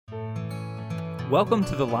Welcome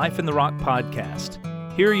to the Life in the Rock podcast.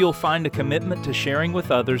 Here you'll find a commitment to sharing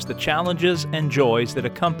with others the challenges and joys that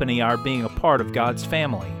accompany our being a part of God's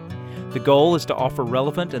family. The goal is to offer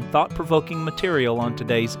relevant and thought-provoking material on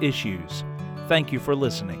today's issues. Thank you for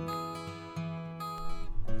listening.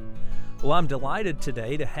 Well, I'm delighted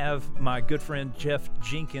today to have my good friend Jeff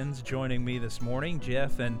Jenkins joining me this morning.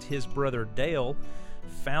 Jeff and his brother Dale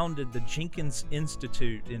founded the Jenkins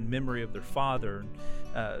Institute in memory of their father.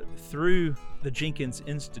 Through the Jenkins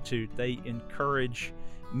Institute, they encourage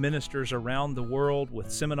ministers around the world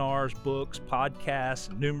with seminars, books, podcasts,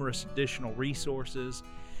 and numerous additional resources.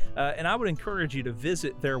 And I would encourage you to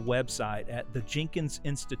visit their website at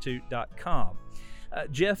thejenkinsinstitute.com.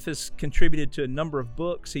 Jeff has contributed to a number of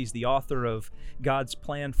books. He's the author of God's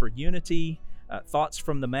Plan for Unity, Thoughts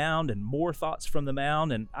from the Mound, and More Thoughts from the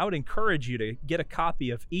Mound. And I would encourage you to get a copy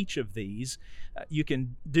of each of these. You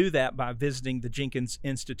can do that by visiting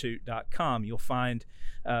thejenkinsinstitute.com. You'll find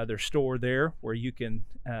their store there where you can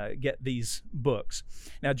get these books.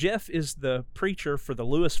 Now, Jeff is the preacher for the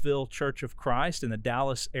Louisville Church of Christ in the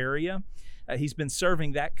Dallas area. He's been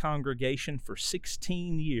serving that congregation for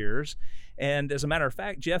 16 years. And as a matter of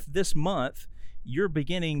fact, Jeff, this month, you're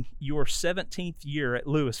beginning your 17th year at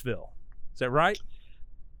Louisville. Is that right?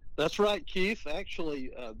 That's right, Keith.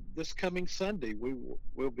 Actually, this coming Sunday,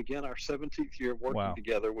 we'll begin our 17th year of working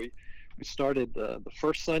together. We started the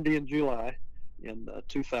first Sunday in July in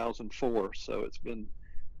 2004. So it's been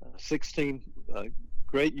 16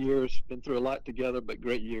 great years. Been through a lot together, but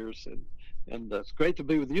great years. And it's great to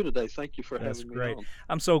be with you today. Thank you for having me on.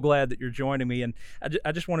 I'm so glad that you're joining me. And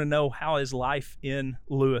I just want to know, how is life in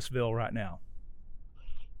Louisville right now?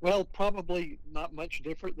 Well, probably not much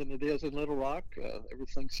different than it is in Little Rock.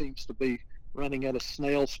 Everything seems to be running at a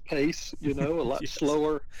snail's pace, a lot Yes.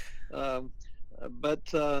 slower. But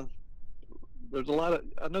there's a lot of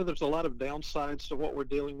downsides to what we're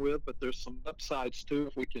dealing with, but there's some upsides too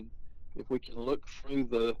if we can look through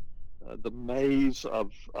the maze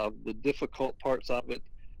of the difficult parts of it.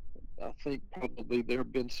 I think probably there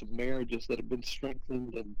have been some marriages that have been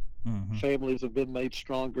strengthened, and families have been made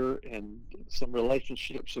stronger, and some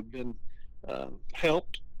relationships have been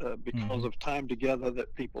helped because of time together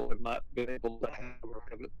that people have not been able to have or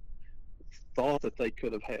haven't thought that they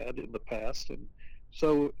could have had in the past. And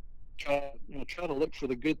so try to look for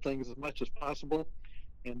the good things as much as possible,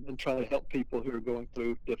 and then try to help people who are going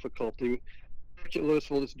through difficulty. Church at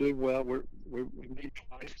Louisville is doing well. We meet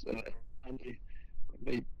twice Sunday. We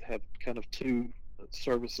may have kind of two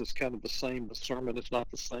services, kind of the same. The sermon is not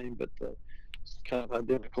the same, but kind of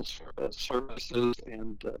identical services,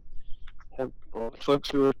 and have a lot of folks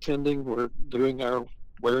who are attending. We're doing our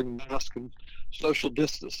wearing masks and social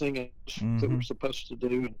distancing that we're supposed to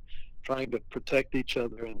do, and trying to protect each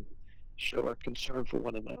other and show our concern for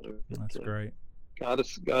one another. That's great. God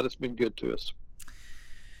has been good to us.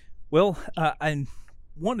 Well, I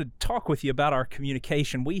wanted to talk with you about our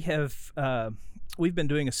communication. We've been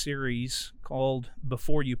doing a series called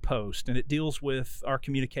Before You Post, and it deals with our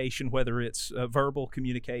communication, whether it's verbal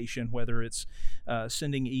communication, whether it's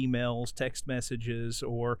sending emails, text messages,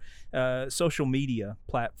 or social media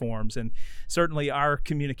platforms. And certainly our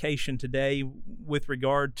communication today with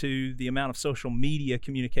regard to the amount of social media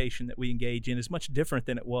communication that we engage in is much different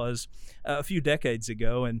than it was a few decades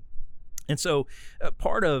ago. And so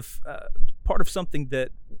part of something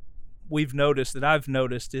that we've noticed, that I've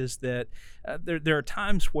noticed, is that there are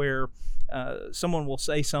times where someone will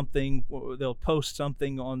say something, or they'll post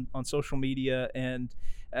something on social media, and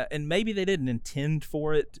maybe they didn't intend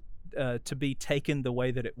for it to be taken the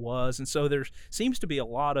way that it was, and so there seems to be a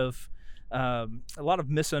lot of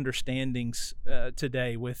misunderstandings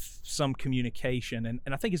today with some communication,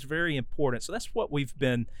 and I think it's very important. So that's what we've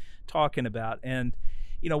been talking about, and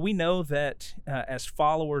we know that as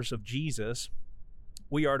followers of Jesus,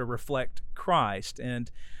 we are to reflect Christ.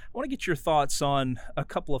 And I want to get your thoughts on a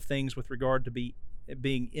couple of things with regard to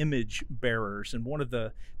being image bearers. And one of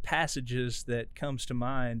the passages that comes to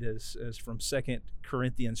mind is from 2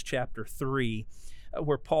 Corinthians chapter 3,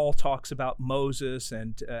 where Paul talks about Moses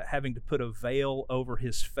and having to put a veil over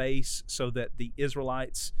his face so that the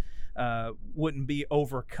Israelites wouldn't be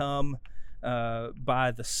overcome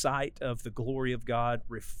by the sight of the glory of God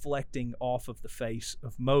reflecting off of the face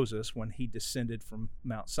of Moses when he descended from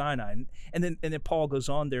Mount Sinai. And then Paul goes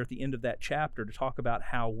on there at the end of that chapter to talk about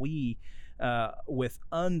how we, with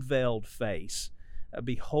unveiled face,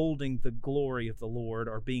 beholding the glory of the Lord,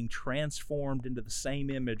 are being transformed into the same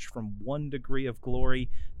image from one degree of glory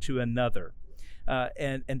to another.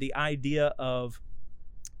 And the idea of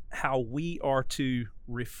how we are to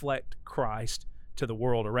reflect Christ to the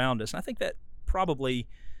world around us. And I think that probably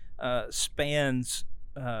spans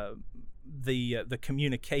the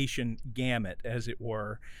communication gamut, as it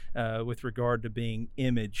were, with regard to being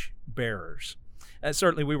image bearers.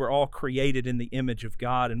 Certainly, we were all created in the image of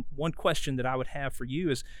God. And one question that I would have for you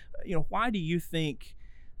is, why do you think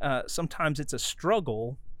sometimes it's a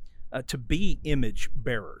struggle to be image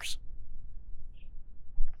bearers?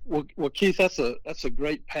 Well, Keith, that's a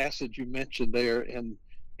great passage you mentioned there, and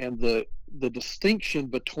the distinction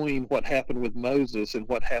between what happened with Moses and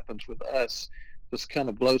what happens with us just kind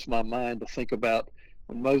of blows my mind to think about.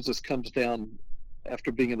 When Moses comes down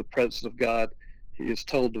after being in the presence of God, he is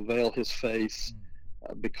told to veil his face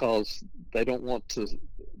because they don't want to,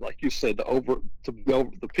 like you said,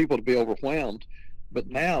 the people to be overwhelmed. But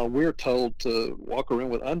now we're told to walk around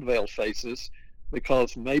with unveiled faces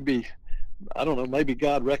because maybe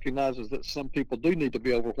God recognizes that some people do need to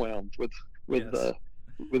be overwhelmed with Yes.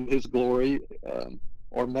 with His glory,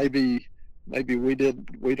 or maybe we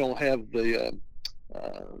don't have the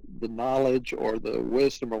knowledge or the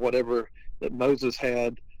wisdom or whatever that Moses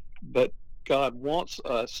had, but God wants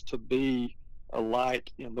us to be a light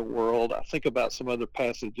in the world. I think about some other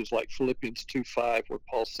passages like Philippians 2:5, where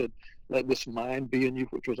Paul said, "Let this mind be in you,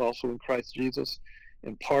 which was also in Christ Jesus."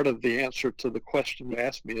 And part of the answer to the question you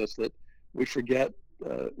asked me is that we forget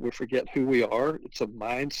who we are. It's a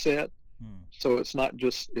mindset. So it's not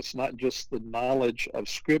just the knowledge of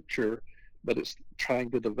Scripture, but it's trying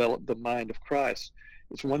to develop the mind of Christ.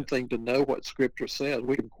 It's one thing to know what Scripture says.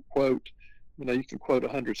 We can quote, you can quote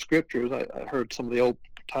 100 scriptures. I heard some of the old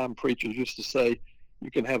time preachers used to say,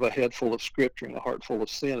 you can have a head full of Scripture and a heart full of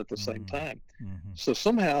sin at the same time. So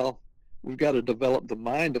somehow we've got to develop the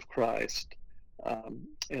mind of Christ.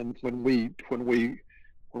 And when we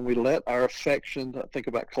let our affections, I think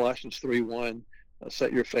about Colossians 3:1,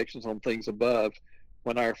 set your affections on things above.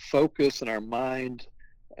 When our focus and our mind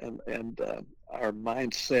and our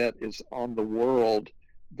mindset is on the world,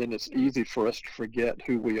 then it's easy for us to forget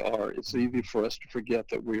who we are. It's easy for us to forget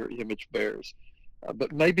that we are image bearers.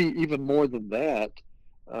 But maybe even more than that,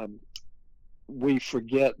 we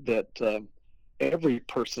forget that every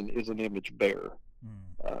person is an image bearer.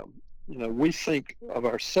 We think of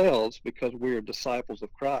ourselves because we are disciples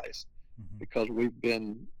of Christ, because we've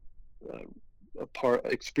been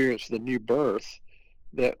experienced the new birth,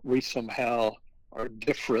 that we somehow are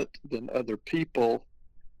different than other people.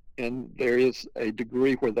 And there is a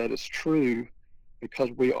degree where that is true because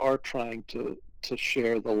we are trying to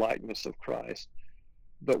share the likeness of Christ.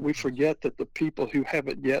 But we forget that the people who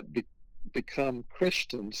haven't yet become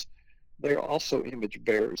Christians, they're also image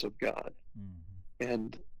bearers of God.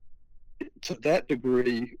 And to that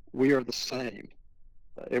degree, we are the same.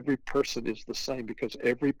 Every person is the same because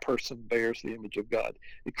every person bears the image of God.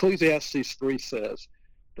 Ecclesiastes 3 says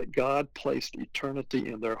that God placed eternity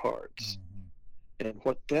in their hearts. And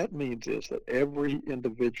what that means is that every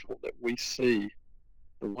individual that we see,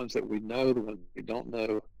 the ones that we know, the ones we don't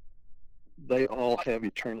know, they all have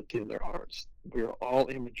eternity in their hearts. We are all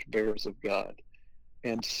image bearers of God.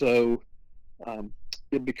 And so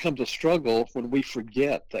it becomes a struggle when we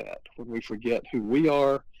forget that, when we forget who we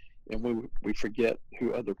are, and when we forget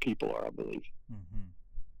who other people are, I believe.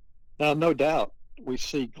 Now, no doubt, we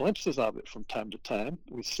see glimpses of it from time to time.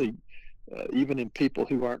 We see, even in people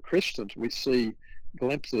who aren't Christians, we see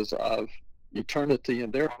glimpses of eternity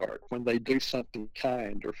in their heart when they do something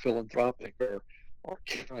kind or philanthropic or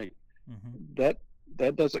caring. That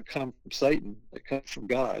doesn't come from Satan. It comes from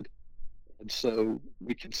God. And so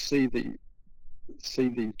we can see the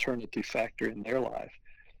eternity factor in their life.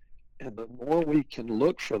 And the more we can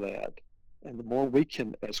look for that, and the more we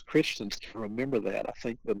can, as Christians, can remember that, I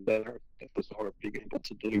think the better it's our being able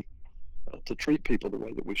to do to treat people the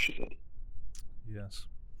way that we should. Yes.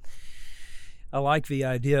 I like the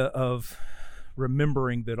idea of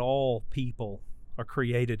remembering that all people are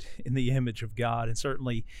created in the image of God, and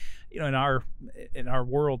certainly, in our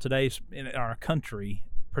world today, in our country,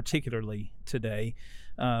 particularly today,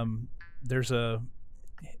 there's a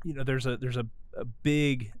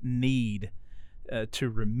big need to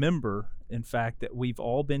remember, in fact, that we've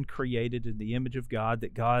all been created in the image of God,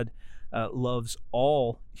 that God loves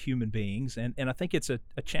all human beings, and I think it's a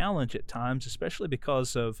challenge at times, especially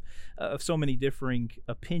because of so many differing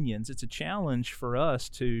opinions. It's a challenge for us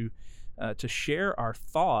to share our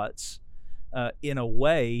thoughts in a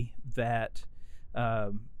way that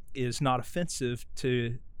is not offensive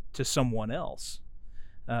to someone else.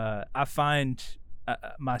 I find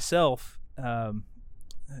myself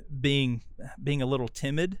being a little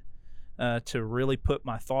timid to really put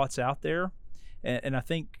my thoughts out there, and I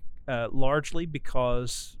think largely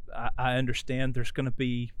because I understand there's going to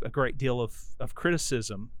be a great deal of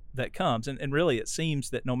criticism that comes. And really, it seems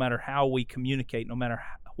that no matter how we communicate, no matter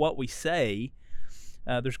what we say,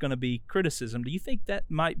 there's going to be criticism. Do you think that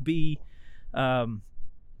might be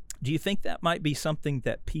something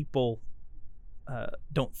that people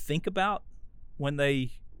don't think about when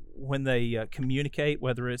they communicate,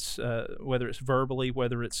 whether it's verbally,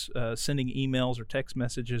 whether it's sending emails or text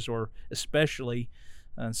messages, or especially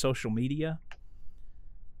on social media?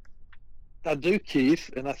 I do, Keith,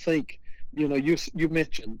 and I think you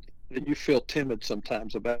mentioned that you feel timid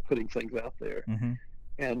sometimes about putting things out there, Mm-hmm.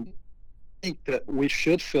 and I think that we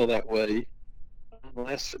should feel that way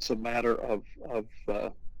unless it's a matter of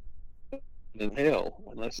in hell,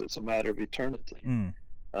 unless it's a matter of eternity.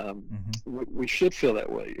 We should feel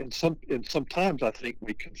that way, and sometimes I think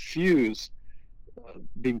we confuse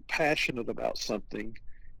being passionate about something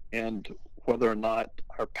and whether or not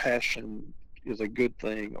our passion is a good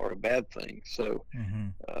thing or a bad thing. So,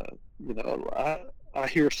 I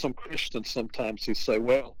hear some Christians sometimes who say,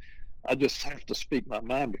 "Well, I just have to speak my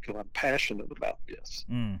mind because I'm passionate about this."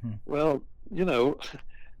 Mm-hmm. Well,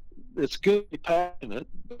 it's good to be passionate,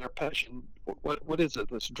 but our passion, what is it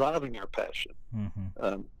that's driving our passion?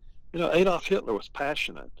 Mm-hmm. Adolf Hitler was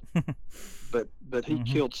passionate, but he Mm-hmm.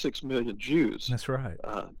 killed 6 million Jews. That's right.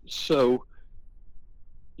 So,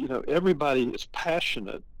 everybody is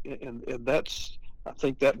passionate, and that's, I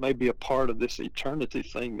think that may be a part of this eternity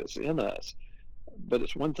thing that's in us. But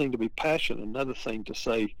it's one thing to be passionate, another thing to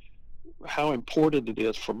say how important it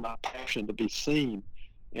is for my passion to be seen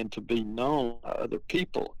and to be known by other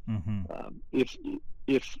people. Mm-hmm.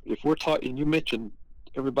 If we're talking, you mentioned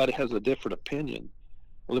everybody has a different opinion.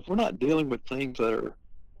 Well, if we're not dealing with things that are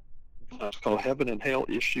what's called heaven and hell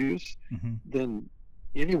issues, Mm-hmm. then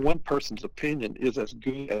any one person's opinion is as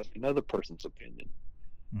good as another person's opinion,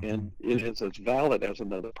 Mm-hmm. and it is as valid as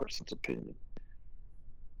another person's opinion.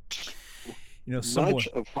 Much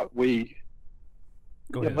of what we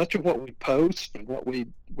post and what we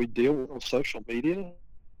deal with on social media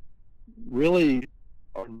really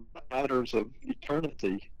are matters of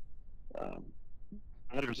eternity,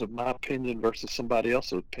 matters of my opinion versus somebody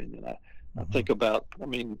else's opinion. I think about,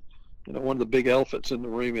 one of the big elephants in the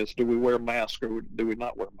room is, do we wear a mask or do we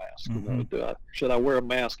not wear a mask? Mm-hmm. Should I wear a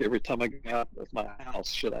mask every time I get out of my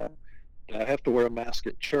house? Do I have to wear a mask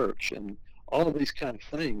at church? And all of these kind of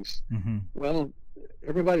things. Mm-hmm. Well,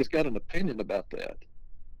 everybody's got an opinion about that.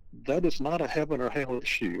 That is not a heaven or hell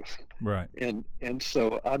issue. Right. And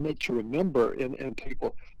so I need to remember, and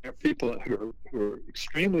there are people who are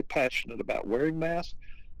extremely passionate about wearing masks.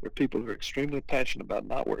 There are people who are extremely passionate about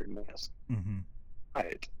not wearing masks. Mm-hmm.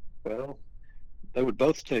 Right. Well, they would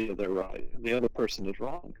both tell you they're right, and the other person is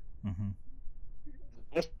wrong. Mm-hmm.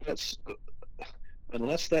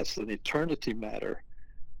 Unless that's an eternity matter,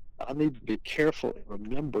 I need to be careful and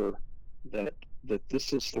remember that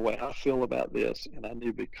this is the way I feel about this, and I need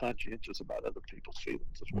to be conscientious about other people's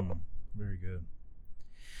feelings as well. Very good.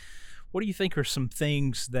 What do you think are some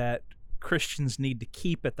things that Christians need to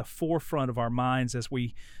keep at the forefront of our minds as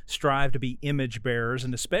we strive to be image bearers,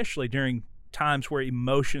 and especially during times where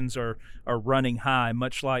emotions are running high,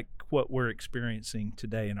 much like what we're experiencing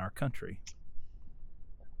today in our country?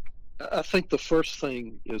 I think the first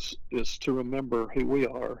thing is to remember who we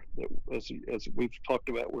are. That as we've talked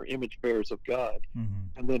about, we're image bearers of God.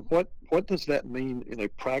 Mm-hmm. And then what does that mean in a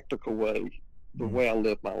practical way, the way I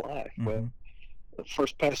live my life? Mm-hmm. Well, the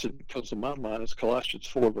first passage that comes to my mind is Colossians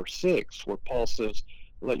 4, verse 6, where Paul says,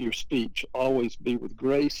 "Let your speech always be with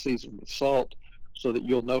grace, seasoned with salt, so that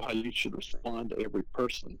you'll know how you should respond to every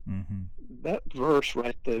person." Mm-hmm. That verse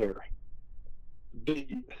right there,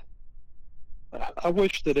 I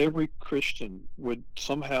wish that every Christian would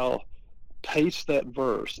somehow paste that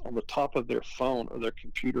verse on the top of their phone or their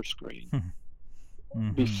computer screen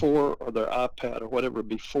Mm-hmm. before, or their iPad or whatever,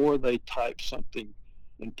 before they type something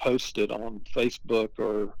and post it on Facebook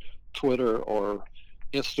or Twitter or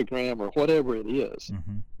Instagram or whatever it is.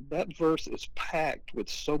 Mm-hmm. That verse is packed with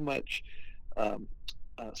so much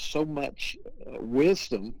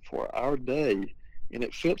wisdom for our day, and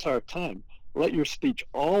it fits our time. Let your speech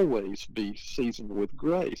always be seasoned with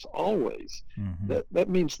grace, always. Mm-hmm. That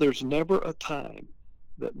means there's never a time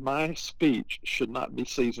that my speech should not be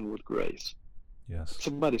seasoned with grace. Yes.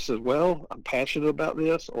 Somebody says, "Well, I'm passionate about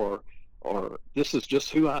this," or "This is just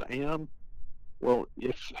who I am." Well,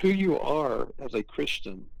 if who you are as a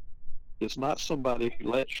Christian is not somebody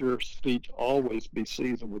who lets your speech always be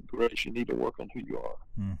seasoned with grace, you need to work on who you are.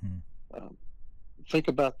 Mm-hmm. Think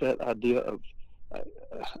about that idea of,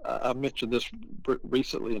 I mentioned this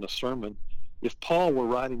recently in a sermon. If Paul were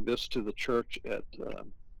writing this to the church at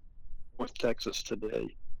North Texas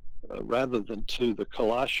today, rather than to the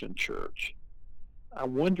Colossian church, I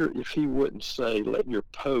wonder if he wouldn't say, let your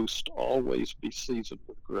post always be seasoned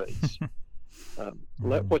with grace.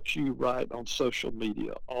 Let what you write on social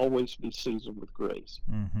media always be seasoned with grace,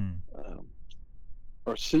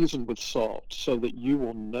 or seasoned with salt, so that you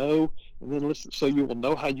will know, and then listen, so you will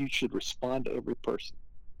know how you should respond to every person.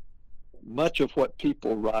 Much of what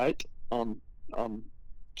people write on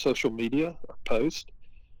social media or post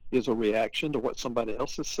is a reaction to what somebody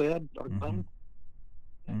else has said or done.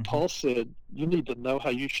 And Paul said, you need to know how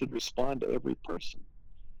you should respond to every person.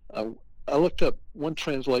 I looked up, one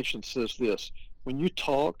translation says this: when you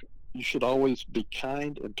talk, you should always be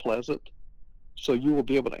kind and pleasant, so you will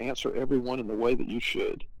be able to answer everyone in the way that you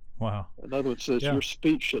should. Wow. Another one says, your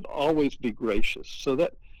speech should always be gracious. So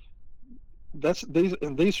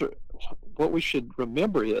these are what we should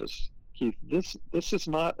remember is, Keith, this is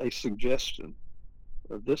not a suggestion.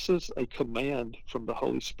 This is a command from the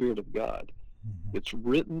Holy Spirit of God. It's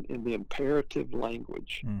written in the imperative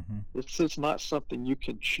language. This is not something you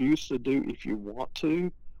can choose to do if you want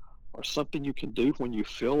to, or something you can do when you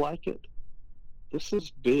feel like it. This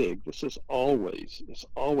is big. It's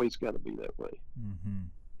always got to be that way.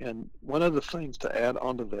 And one of the things to add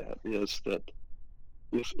onto that is that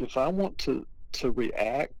if I want to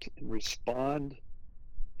react and respond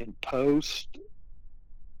and post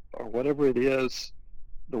or whatever it is,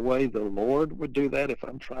 the way the Lord would do that, if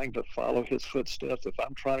I'm trying to follow his footsteps, if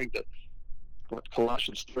I'm trying to, what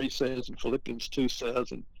Colossians 3 says and Philippians 2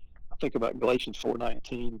 says, and I think about Galatians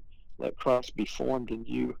 4:19, let Christ be formed in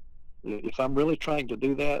you. If I'm really trying to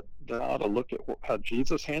do that, then I ought to look at how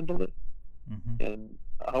Jesus handled it. And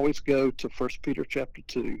I always go to 1 Peter chapter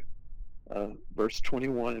 2, verse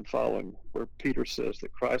 21 and following, where Peter says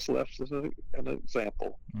that Christ left us an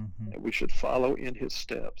example, and we should follow in his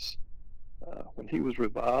steps. When he was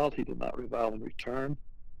reviled, he did not revile in return.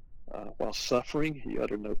 While suffering, he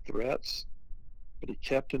uttered no threats, but he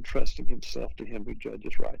kept entrusting himself to him who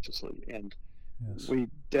judges righteously. And we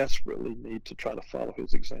desperately need to try to follow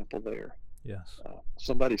his example there.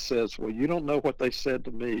 Somebody says, well, you don't know what they said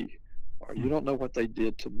to me, or you don't know what they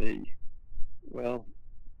did to me. Well,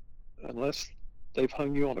 unless they've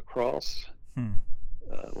hung you on a cross,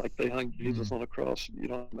 like they hung Jesus on a cross, you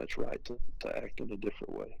don't have much right to act in a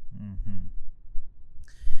different way.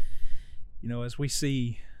 You know, as we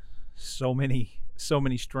see so many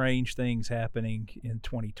strange things happening in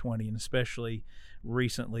 2020, and especially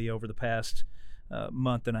recently over the past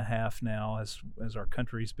month and a half now, as our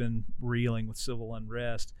country's been reeling with civil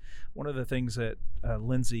unrest, one of the things that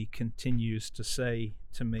Lindsay continues to say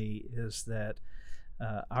to me is that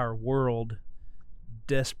our world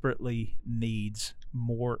desperately needs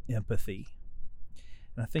more empathy.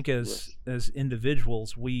 And I think as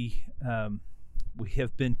individuals, we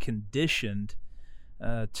have been conditioned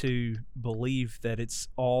to believe that it's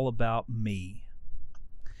all about me.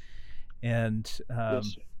 And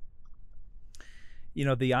you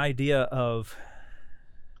know, the idea of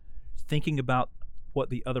thinking about what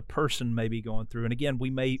the other person may be going through, and again, we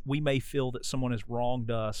may feel that someone has wronged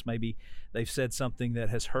us, maybe they've said something that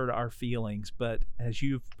has hurt our feelings, but as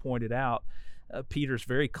you've pointed out, Peter's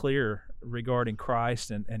very clear regarding Christ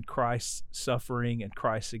and Christ's suffering and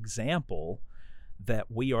Christ's example that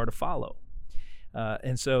we are to follow.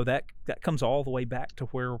 And so that comes all the way back to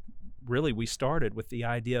where really we started, with the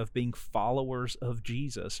idea of being followers of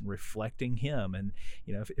Jesus and reflecting him. And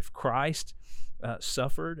you know, if Christ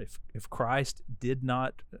suffered, if Christ did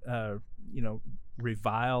not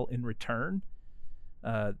revile in return,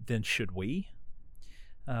 then should we?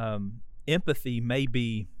 Empathy may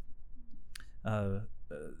be the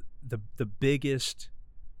biggest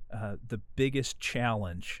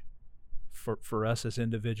challenge for us as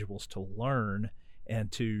individuals to learn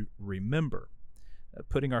and to remember,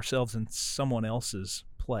 putting ourselves in someone else's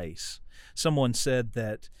place. Someone said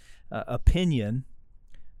that opinion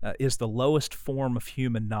is the lowest form of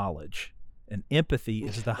human knowledge, and empathy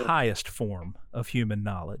is the highest form of human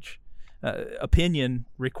knowledge. Opinion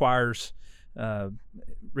requires no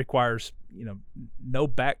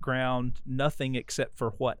background, nothing except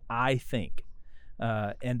for what I think,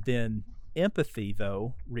 and then empathy,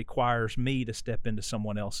 though, requires me to step into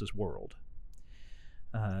someone else's world.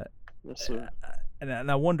 Yes, sir.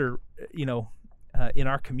 And I wonder, in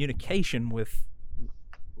our communication with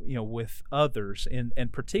others,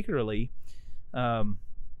 and particularly,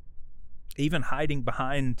 even hiding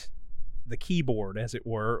behind the keyboard, as it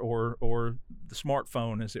were, or the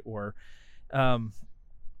smartphone, as it were. I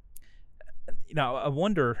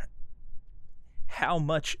wonder how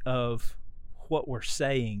much of what we're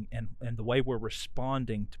saying and the way we're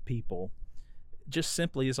responding to people just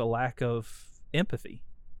simply is a lack of empathy.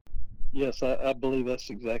 Yes, I believe that's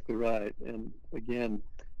exactly right. And again,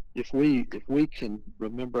 if we can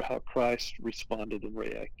remember how Christ responded and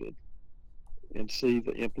reacted, and see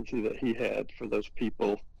the empathy that he had for those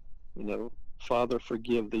people, Father,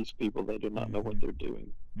 forgive these people; they do not know what they're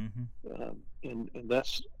doing. And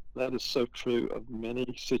that is so true of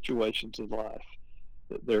many situations in life.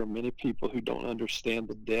 That there are many people who don't understand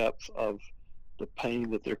the depth of the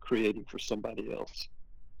pain that they're creating for somebody else.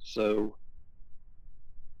 So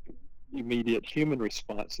immediate human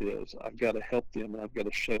response is, I've got to help them and I've got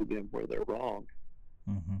to show them where they're wrong.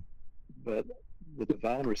 But the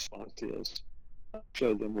divine response is,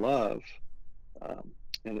 show them love,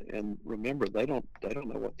 and remember, they don't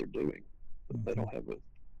know what they're doing. They don't have a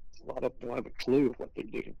lot of them don't have a clue of what they're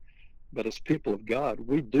doing. But as people of God,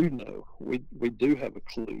 we do know. We do have a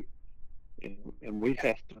clue, and we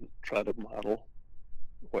have to try to model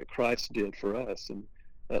what Christ did for us. And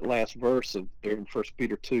that last verse of there in 1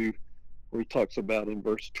 Peter 2, where he talks about in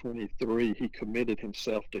verse 23, he committed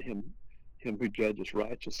himself to him who judges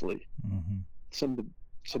righteously.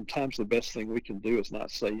 Sometimes the best thing we can do is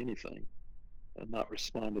not say anything and not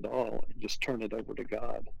respond at all and just turn it over to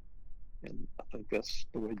God. And I think that's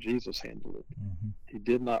the way Jesus handled it. He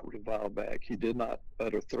did not revile back. He did not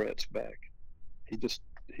utter threats back. He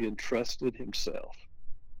entrusted himself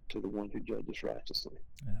to the one who judges righteously.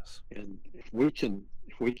 Yes. And if we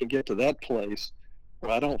can get to that place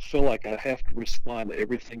where I don't feel like I have to respond to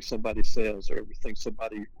everything somebody says or everything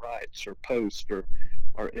somebody writes or posts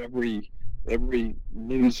or every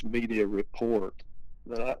news media report,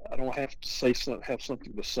 that I don't have to have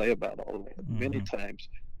something to say about all of that. Many times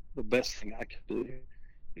the best thing I can do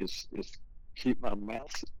is keep my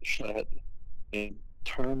mouth shut and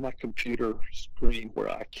turn my computer screen where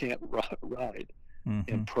I can't write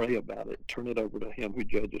and pray about it. Turn it over to him who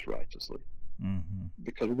judges righteously.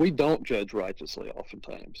 Because we don't judge righteously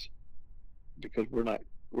oftentimes, because we're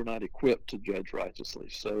not equipped to judge righteously.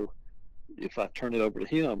 So if I turn it over to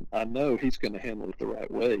him, I know he's going to handle it the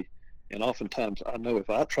right way. And oftentimes I know if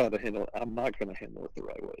I try to handle it, I'm not going to handle it the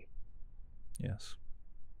right way. Yes.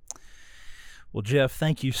 Well, Jeff,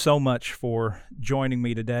 thank you so much for joining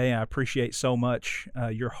me today. I appreciate so much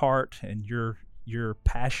your heart and your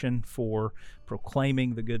passion for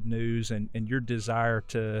proclaiming the good news and your desire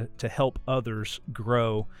to help others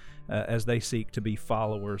grow as they seek to be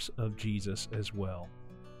followers of Jesus as well.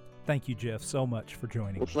 Thank you, Jeff, so much for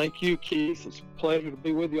joining me. Well, thank you, Keith. It's a pleasure to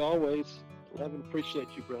be with you always. Love and appreciate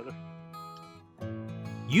you, brother.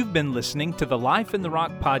 You've been listening to the Life in the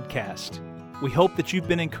Rock podcast. We hope that you've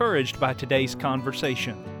been encouraged by today's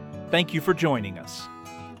conversation. Thank you for joining us.